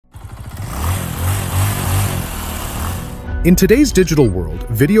In today's digital world,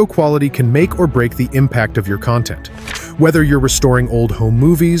 video quality can make or break the impact of your content. Whether you're restoring old home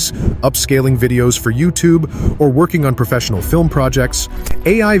movies, upscaling videos for YouTube, or working on professional film projects,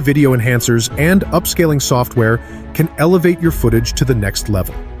 AI video enhancers and upscaling software can elevate your footage to the next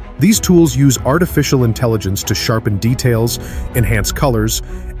level. These tools use artificial intelligence to sharpen details, enhance colors,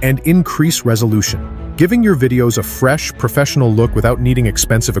 and increase resolution, giving your videos a fresh, professional look without needing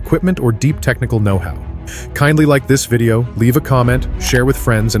expensive equipment or deep technical know-how. Kindly like this video, leave a comment, share with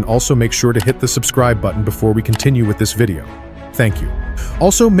friends, and also make sure to hit the subscribe button before we continue with this video. Thank you.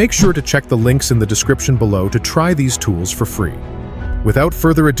 Also, make sure to check the links in the description below to try these tools for free. Without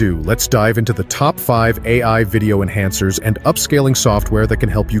further ado, let's dive into the top 5 AI video enhancers and upscaling software that can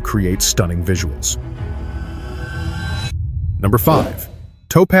help you create stunning visuals. Number 5.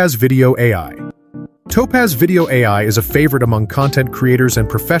 Topaz Video AI. Topaz Video AI is a favorite among content creators and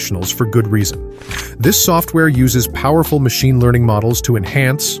professionals for good reason. This software uses powerful machine learning models to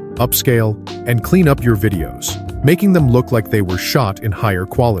enhance, upscale, and clean up your videos, making them look like they were shot in higher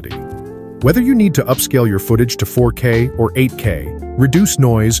quality. Whether you need to upscale your footage to 4K or 8K, reduce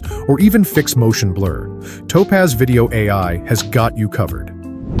noise, or even fix motion blur, Topaz Video AI has got you covered.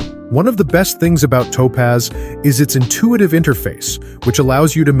 One of the best things about Topaz is its intuitive interface, which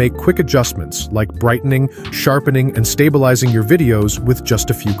allows you to make quick adjustments like brightening, sharpening, and stabilizing your videos with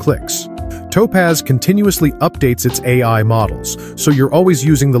just a few clicks. Topaz continuously updates its AI models, so you're always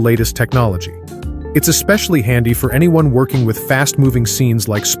using the latest technology. It's especially handy for anyone working with fast-moving scenes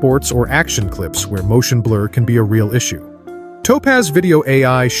like sports or action clips where motion blur can be a real issue. Topaz Video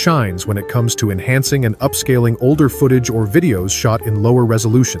AI shines when it comes to enhancing and upscaling older footage or videos shot in lower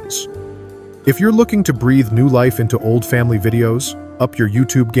resolutions. If you're looking to breathe new life into old family videos, up your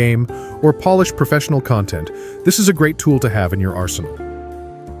YouTube game, or polish professional content, this is a great tool to have in your arsenal.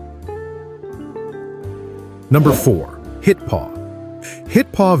 Number 4. HitPaw.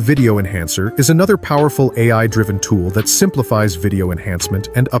 HitPaw Video Enhancer is another powerful AI-driven tool that simplifies video enhancement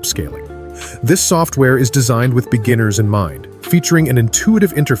and upscaling. This software is designed with beginners in mind, featuring an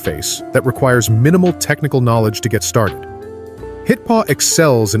intuitive interface that requires minimal technical knowledge to get started. HitPaw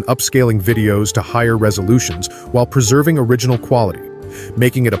excels in upscaling videos to higher resolutions while preserving original quality,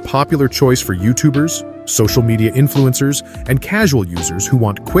 making it a popular choice for YouTubers, social media influencers, and casual users who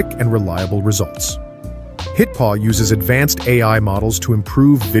want quick and reliable results. HitPaw uses advanced AI models to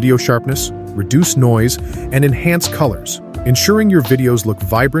improve video sharpness, reduce noise, and enhance colors, ensuring your videos look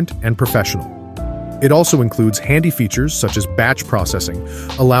vibrant and professional. It also includes handy features such as batch processing,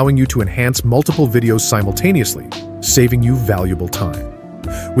 allowing you to enhance multiple videos simultaneously, saving you valuable time.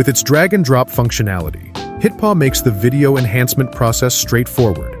 With its drag-and-drop functionality, HitPaw makes the video enhancement process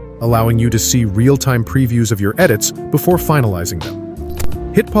straightforward, allowing you to see real-time previews of your edits before finalizing them.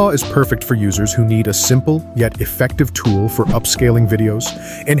 HitPaw is perfect for users who need a simple yet effective tool for upscaling videos,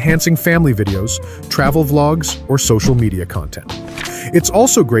 enhancing family videos, travel vlogs, or social media content. It's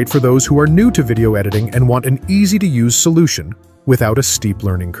also great for those who are new to video editing and want an easy-to-use solution without a steep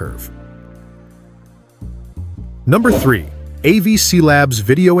learning curve. Number 3. AVCLabs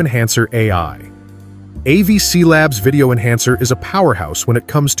Video Enhancer AI. AVCLabs Video Enhancer is a powerhouse when it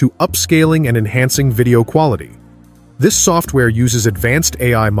comes to upscaling and enhancing video quality. This software uses advanced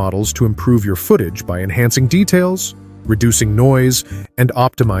AI models to improve your footage by enhancing details, reducing noise, and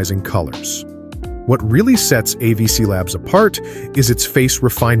optimizing colors. What really sets AVCLabs apart is its face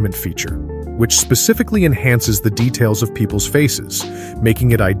refinement feature, which specifically enhances the details of people's faces,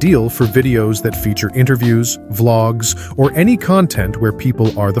 making it ideal for videos that feature interviews, vlogs, or any content where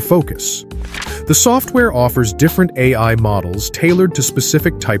people are the focus. The software offers different AI models tailored to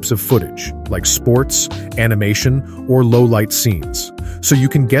specific types of footage, like sports, animation, or low-light scenes, so you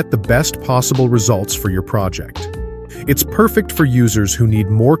can get the best possible results for your project. It's perfect for users who need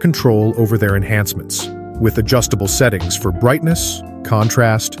more control over their enhancements, with adjustable settings for brightness,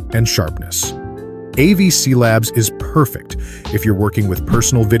 contrast, and sharpness. AVCLabs is perfect if you're working with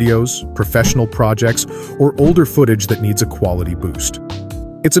personal videos, professional projects, or older footage that needs a quality boost.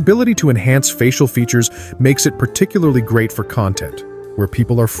 Its ability to enhance facial features makes it particularly great for content, where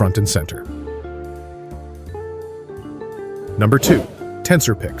people are front and center. Number 2.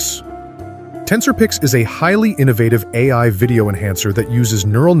 TensorPix. TensorPix is a highly innovative AI video enhancer that uses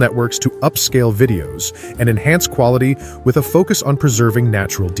neural networks to upscale videos and enhance quality with a focus on preserving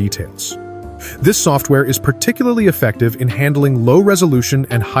natural details. This software is particularly effective in handling low-resolution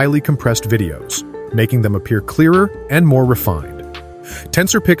and highly compressed videos, making them appear clearer and more refined.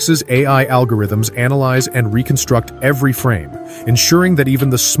 TensorPix's AI algorithms analyze and reconstruct every frame, ensuring that even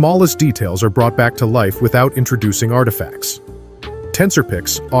the smallest details are brought back to life without introducing artifacts.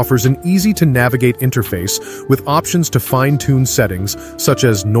 TensorPix offers an easy-to-navigate interface with options to fine-tune settings such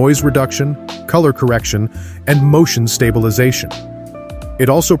as noise reduction, color correction, and motion stabilization. It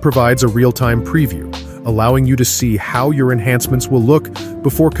also provides a real-time preview, allowing you to see how your enhancements will look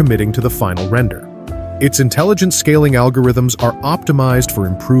before committing to the final render. Its intelligent scaling algorithms are optimized for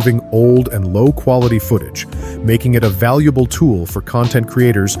improving old and low-quality footage, making it a valuable tool for content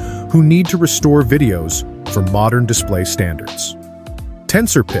creators who need to restore videos for modern display standards.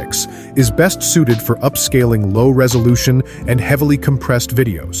 TensorPix is best suited for upscaling low-resolution and heavily compressed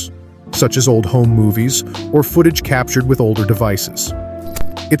videos, such as old home movies or footage captured with older devices.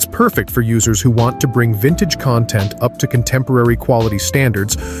 It's perfect for users who want to bring vintage content up to contemporary quality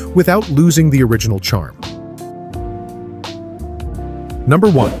standards without losing the original charm. Number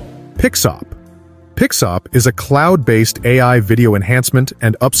 1. Pixop. Pixop is a cloud-based AI video enhancement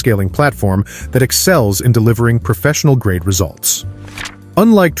and upscaling platform that excels in delivering professional-grade results.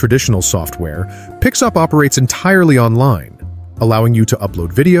 Unlike traditional software, Pixop operates entirely online, allowing you to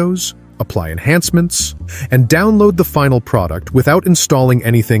upload videos, apply enhancements, and download the final product without installing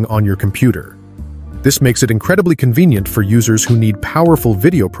anything on your computer. This makes it incredibly convenient for users who need powerful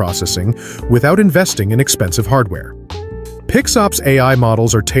video processing without investing in expensive hardware. Pixop's AI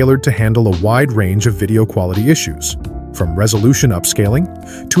models are tailored to handle a wide range of video quality issues, from resolution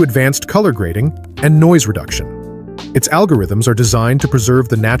upscaling to advanced color grading and noise reduction. Its algorithms are designed to preserve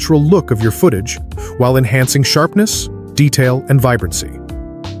the natural look of your footage while enhancing sharpness, detail, and vibrancy.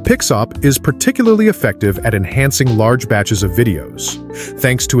 Pixop is particularly effective at enhancing large batches of videos,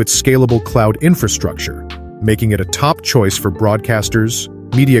 thanks to its scalable cloud infrastructure, making it a top choice for broadcasters,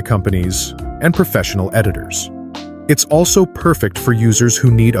 media companies, and professional editors. It's also perfect for users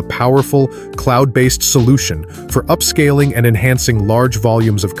who need a powerful, cloud-based solution for upscaling and enhancing large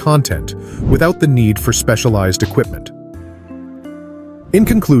volumes of content without the need for specialized equipment. In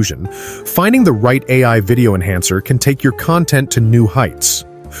conclusion, finding the right AI video enhancer can take your content to new heights.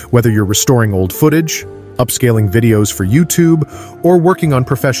 Whether you're restoring old footage, upscaling videos for YouTube, or working on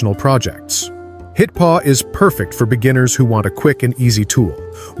professional projects, HitPaw is perfect for beginners who want a quick and easy tool,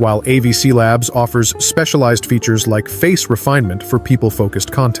 while AVCLabs offers specialized features like face refinement for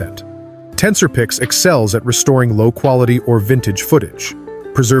people-focused content. TensorPix excels at restoring low-quality or vintage footage,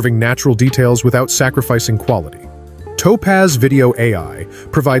 preserving natural details without sacrificing quality. Topaz Video AI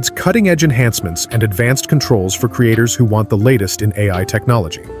provides cutting-edge enhancements and advanced controls for creators who want the latest in AI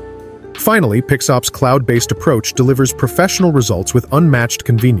technology. Finally, Pixop's cloud-based approach delivers professional results with unmatched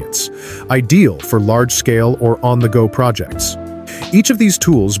convenience, ideal for large-scale or on-the-go projects. Each of these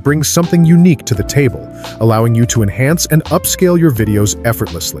tools brings something unique to the table, allowing you to enhance and upscale your videos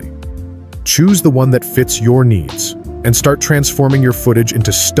effortlessly. Choose the one that fits your needs, and start transforming your footage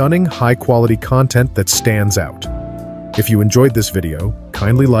into stunning, high-quality content that stands out. If you enjoyed this video,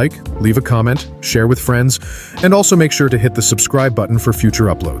 kindly like, leave a comment, share with friends, and also make sure to hit the subscribe button for future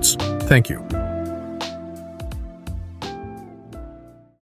uploads. Thank you.